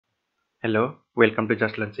Hello, welcome to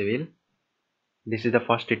Just Learn Civil. This is the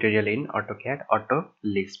first tutorial in AutoCAD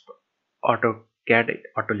AutoLISP. AutoCAD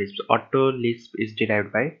AutoLISP. AutoLISP is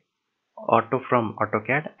derived by Auto from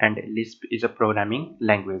AutoCAD and Lisp is a programming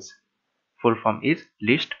language. Full form is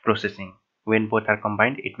list processing. When both are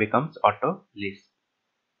combined, it becomes AutoLISP.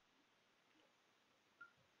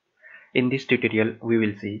 In this tutorial, we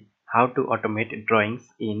will see how to automate drawings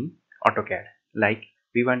in AutoCAD. Like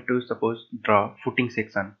we want to suppose draw footing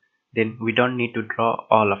section, then we don't need to draw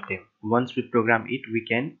all of them. Once we program it, we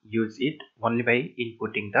can use it only by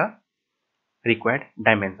inputting the required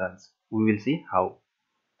dimensions. We will see how.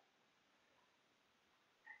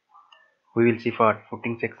 We will see for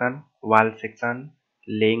footing section, wall section,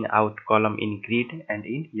 laying out column in grid and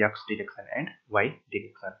in X direction and Y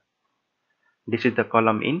direction. This is the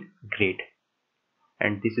column in grid.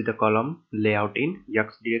 And this is the column layout in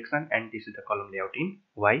X direction and this is the column layout in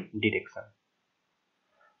Y direction.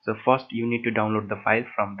 So first you need to download the file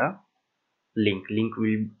from the link. Link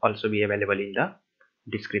will also be available in the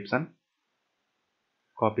description.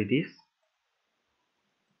 Copy this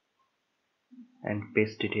and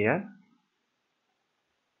paste it here.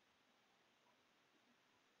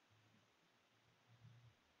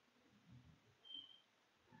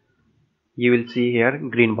 You will see here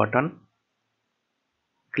green button.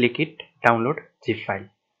 Click it, download zip file.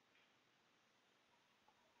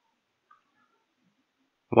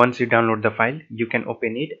 Once you download the file, you can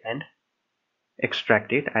open it and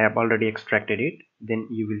extract it. I have already extracted it. Then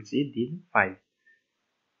you will see the file.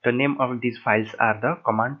 The name of these files are the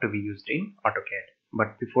command to be used in AutoCAD.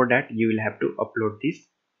 But before that, you will have to upload this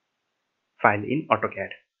file in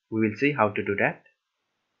AutoCAD. We will see how to do that.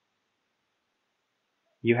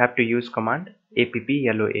 You have to use command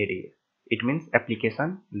appload. It means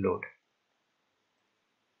application load.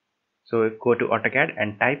 So go to AutoCAD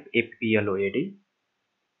and type appload.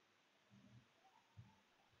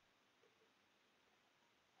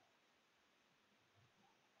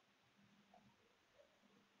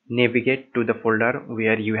 Navigate to the folder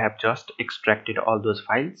where you have just extracted all those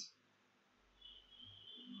files.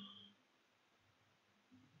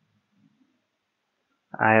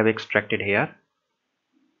 I have extracted here.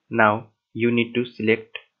 Now you need to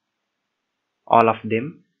select all of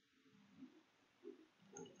them.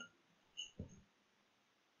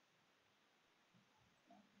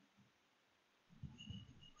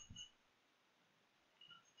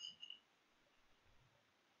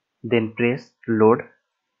 Then press load.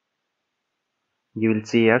 You will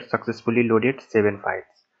see here successfully loaded 7 files.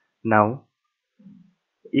 Now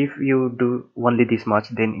if you do only this much,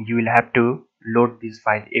 then you will have to load this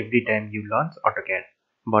file every time you launch AutoCAD.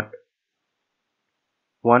 But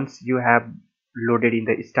once you have loaded in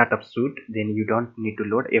the startup suite, then you don't need to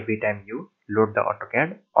load every time you load the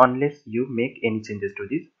AutoCAD unless you make any changes to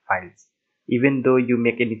these files. Even though you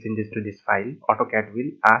make any changes to this file, AutoCAD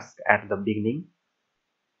will ask at the beginning,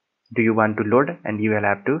 do you want to load? And you will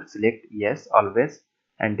have to select yes always,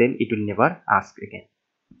 and then it will never ask again.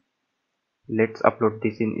 Let's upload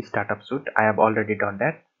this in startup suite. I have already done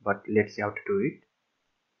that, but let's see how to do it.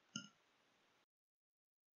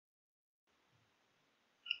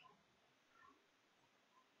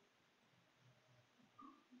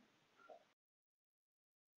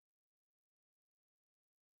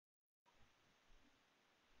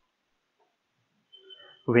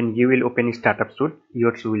 When you will open startup suite,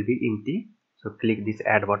 yours will be empty. So click this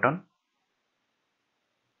add button.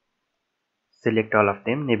 Select all of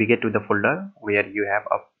them. Navigate to the folder where you have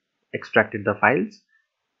extracted the files.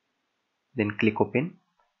 Then click open.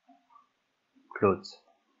 Close.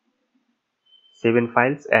 7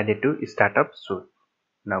 files added to startup suite.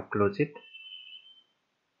 Now close it.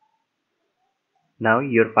 Now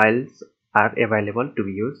your files are available to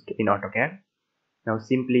be used in AutoCAD. Now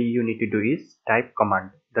simply you need to do is type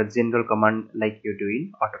command, the general command like you do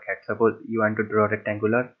in AutoCAD. Suppose you want to draw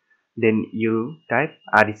rectangular, then you type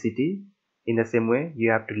RECT. In the same way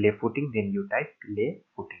you have to lay footing, then you type lay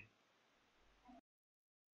footing.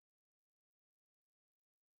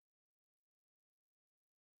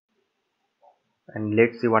 And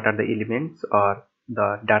let's see what are the elements or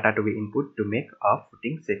the data to be input to make a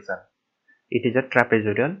footing section. It is a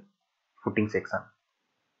trapezoidal footing section.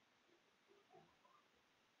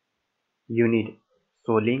 You need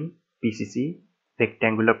soling, PCC,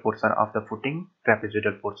 rectangular portion of the footing,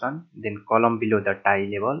 trapezoidal portion, then column below the tie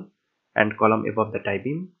level and column above the tie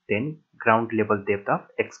beam, then ground level depth of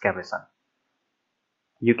excavation.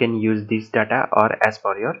 You can use this data or as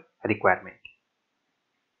per your requirement.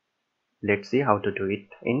 Let's see how to do it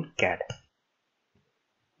in CAD.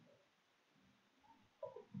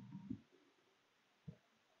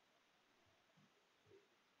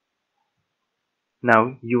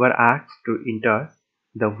 Now you are asked to enter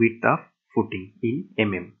the width of footing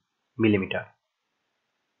in millimeter.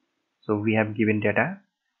 So we have given data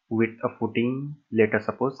width of footing, let us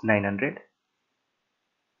suppose 900.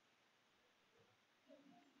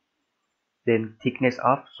 Then thickness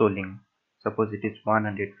of soling, suppose it is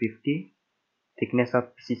 150. Thickness of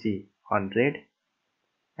PCC 100.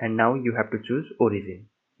 And now you have to choose origin.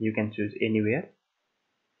 You can choose anywhere.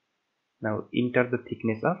 Now enter the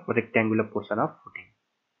thickness of rectangular portion of footing.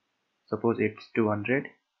 Suppose it's 200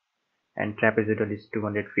 and trapezoidal is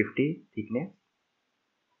 250 thickness.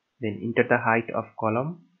 Then enter the height of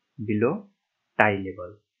column below tie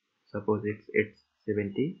level. Suppose it's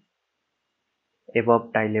 70.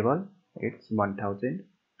 Above tie level it's 1000.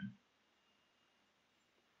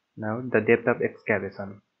 Now the depth of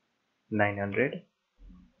excavation 900.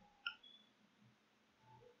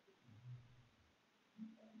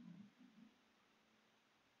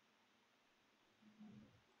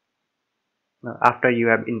 Now after you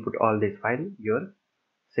have input all this file, your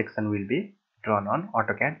section will be drawn on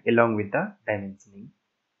AutoCAD along with the dimensioning.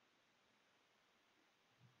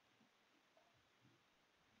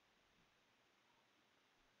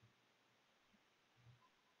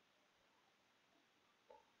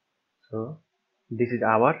 So this is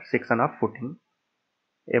our section of footing.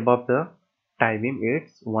 Above the tie beam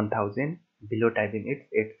it's 1000, below tie beam it's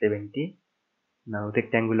 870. Now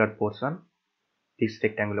rectangular portion, this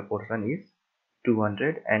rectangular portion is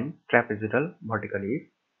 200 and trapezoidal vertical is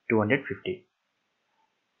 250.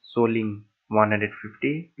 Soling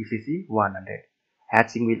 150, PCC 100.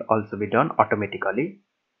 Hatching will also be done automatically.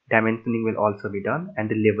 Dimensioning will also be done and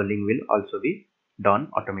the leveling will also be done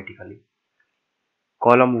automatically.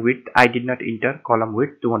 Column width, I did not enter column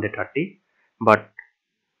width 230, but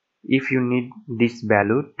if you need this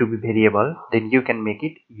value to be variable, then you can make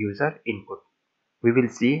it user input. We will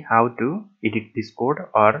see how to edit this code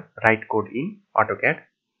or write code in AutoCAD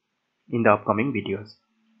in the upcoming videos,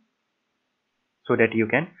 so that you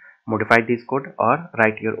can modify this code or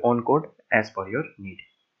write your own code as per your need.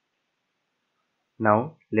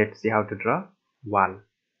 Now let's see how to draw wall.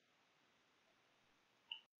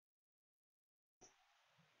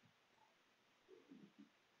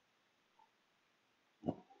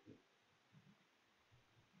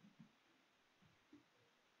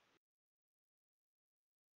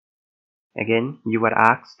 Again you are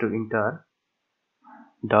asked to enter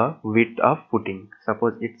the width of footing.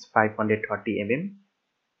 Suppose it's 530 mm.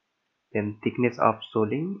 Then thickness of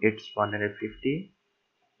soling it's 150.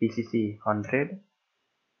 PCC 100.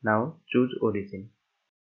 Now choose origin.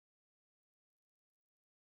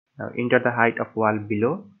 Now enter the height of wall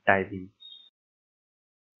below tie beam.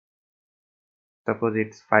 Suppose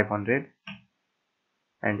it's 500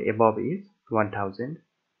 and above is 1000.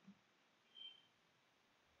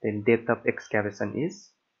 Then depth of excavation is,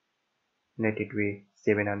 let it be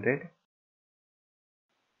 700.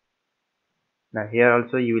 Now here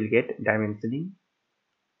also you will get dimensioning,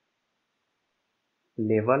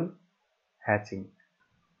 level, hatching.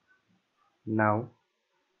 Now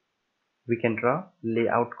we can draw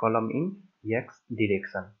layout column in X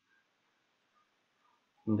direction,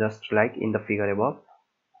 just like in the figure above.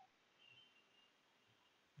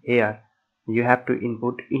 Here you have to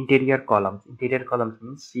input interior columns. Interior columns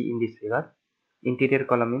means, see in this figure, interior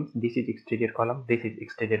column means this is exterior column, this is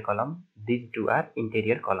exterior column, these two are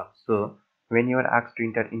interior columns. So when you are asked to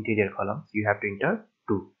enter interior columns, you have to enter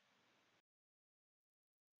 2.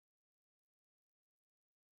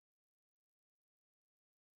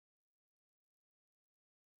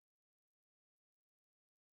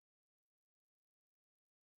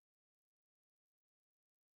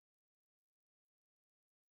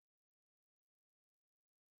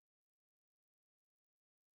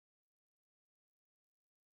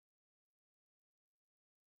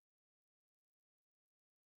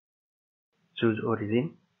 Choose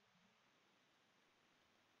origin.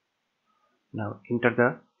 Now enter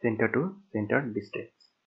the center to center distance.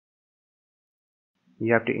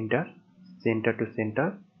 You have to enter center to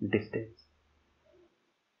center distance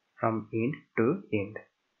from end to end.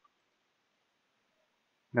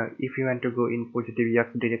 Now if you want to go in positive X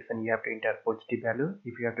direction, you have to enter positive value.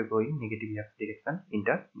 If you have to go in negative X direction,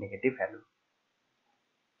 enter negative value.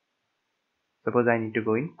 Suppose I need to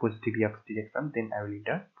go in positive X direction, then I will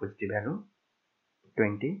enter positive value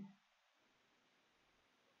 20,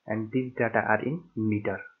 and these data are in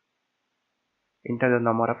meter. Enter the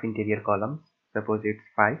number of interior columns. Suppose it's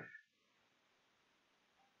 5.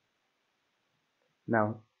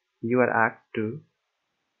 Now you are asked to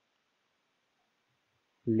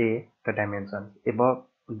lay the dimensions above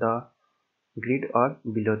the grid or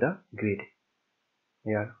below the grid.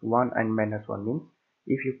 Here 1 and -1 means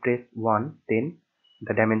if you press 1, then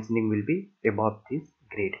the dimensioning will be above this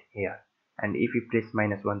grid here, and if you press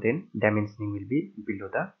 -1, then dimensioning will be below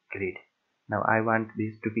the grid. Now I want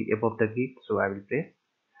this to be above the grid, so I will press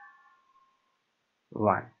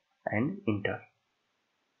 1 and enter.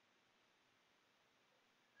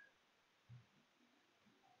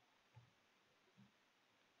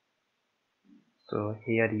 So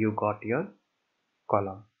here you got your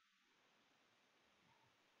column.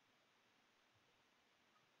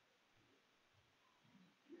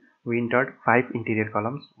 We entered 5 interior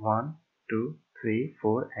columns, 1, 2, 3,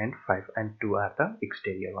 4 and 5, and 2 are the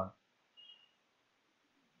exterior one.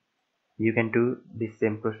 You can do this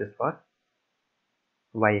same process for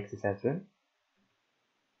y-axis as well.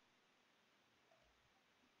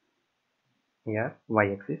 Here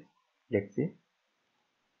y-axis, let's see.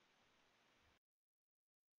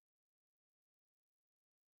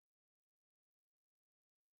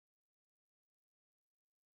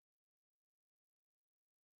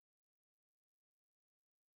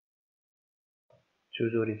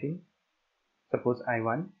 Choose origin. Suppose I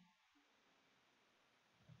want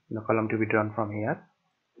the column to be drawn from here,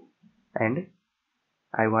 and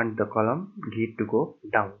I want the column grid to go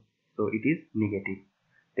down, so it is negative.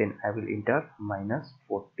 Then I will enter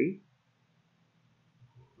 -40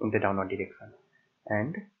 in the downward direction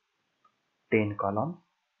and 10 columns,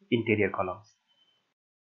 interior columns.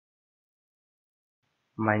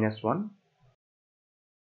 -1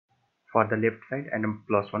 for the left side and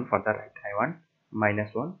 +1 for the right. I want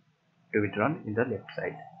 -1 to be drawn in the left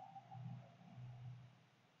side.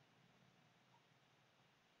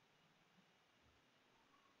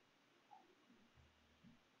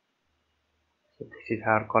 So this is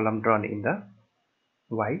our column drawn in the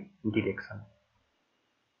y direction.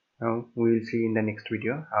 Now we will see in the next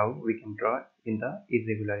video how we can draw in the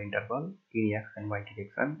irregular interval in x and y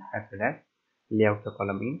direction, as well as lay out the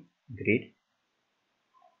column in grid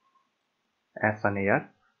as shown here.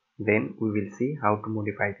 Then we will see how to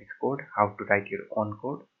modify this code, how to write your own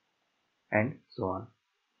code, and so on.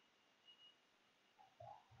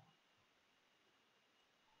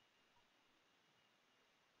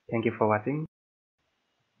 Thank you for watching.